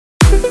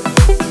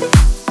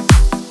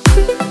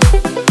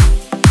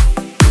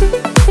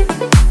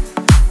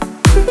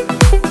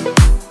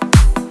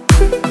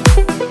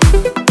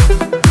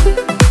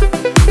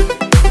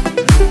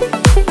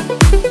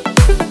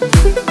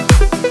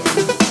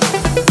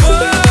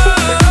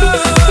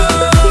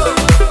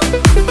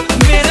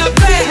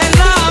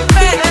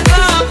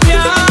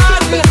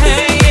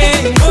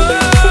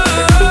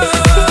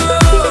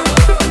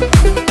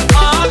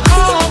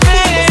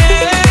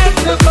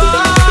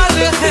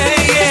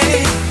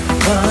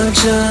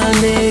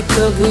जाने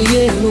कब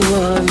ये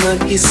हुआ, ना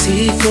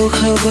किसी को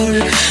खबर,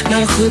 ना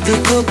खुद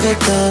को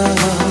पता।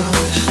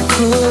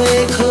 खोए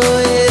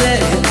खोए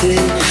रहते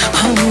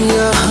हम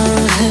यहाँ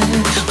हैं,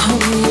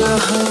 हम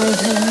यहाँ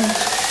हैं।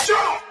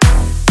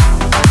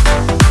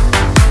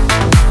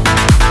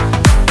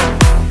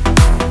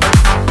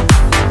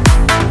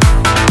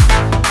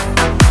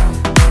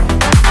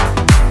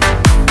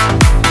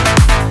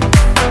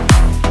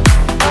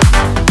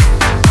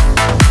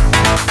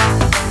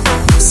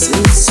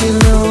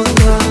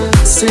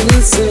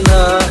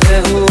 सिलसिला है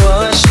हुआ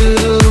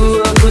शुरू,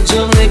 अब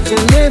जो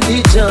निकले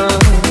भी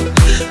जान,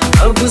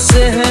 अब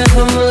से है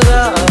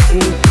हमरा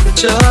ही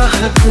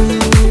चाहत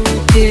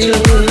के।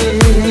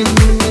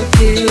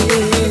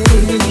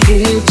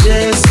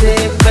 जैसे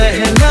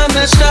पहला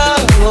नशा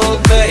वो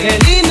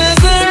पहली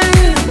नजर,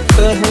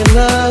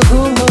 पहला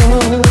घुमा,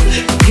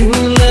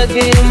 यूं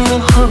लगे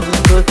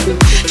मोहब्बत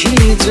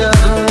ही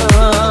जहां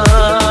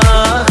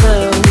है।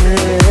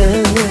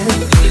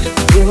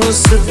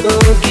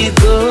 दोस्तों की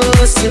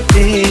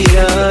दोस्ती,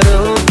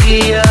 यारों की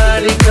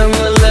यारी कम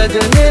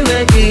लगने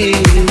लगी।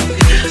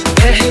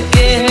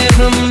 बहके हैं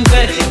हम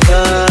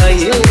बहका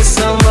ये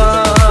समा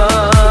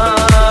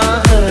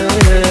है।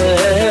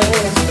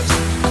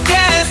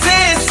 कैसे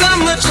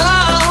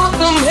समझाऊं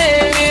तुम्हें,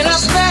 मेरा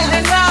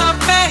पहला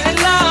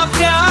पहला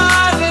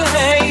प्यार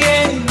है ये।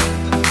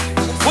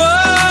 वो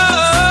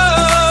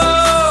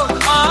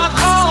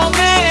आँखों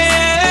में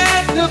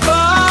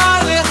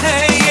एतबार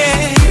है ये।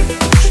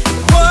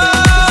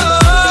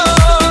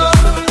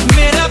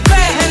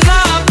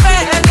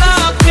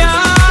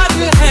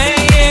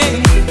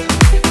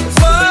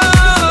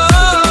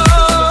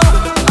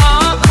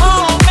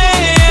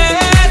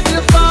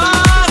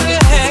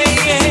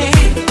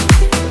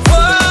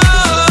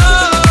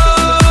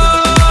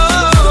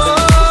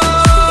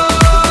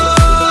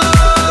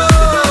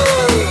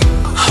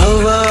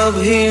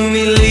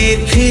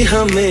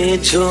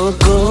 हमें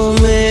झोंकों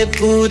में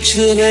पूछ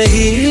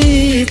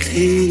रही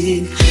थी,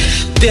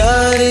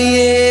 प्यार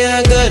ये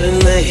अगर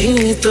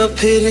नहीं तो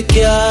फिर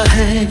क्या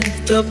है,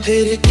 तो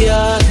फिर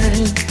क्या है,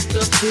 तो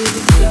फिर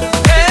क्या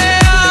है।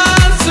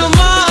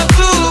 आसमां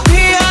तू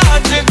भी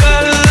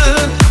आजकल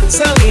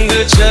संग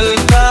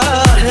चलता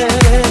है,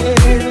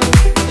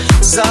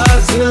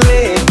 साथ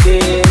लेके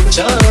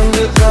चांद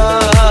का।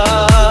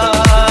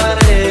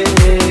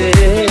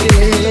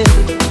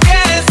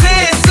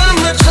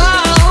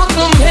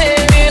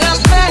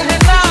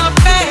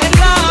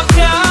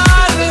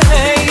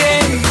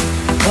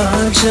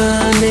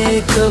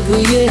 जाने कब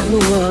ये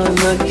हुआ,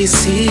 ना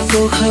किसी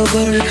को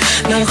खबर,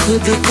 ना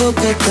खुद को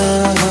पता।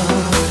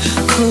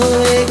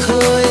 खोए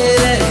खोए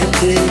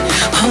रहते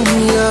हम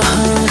यहाँ।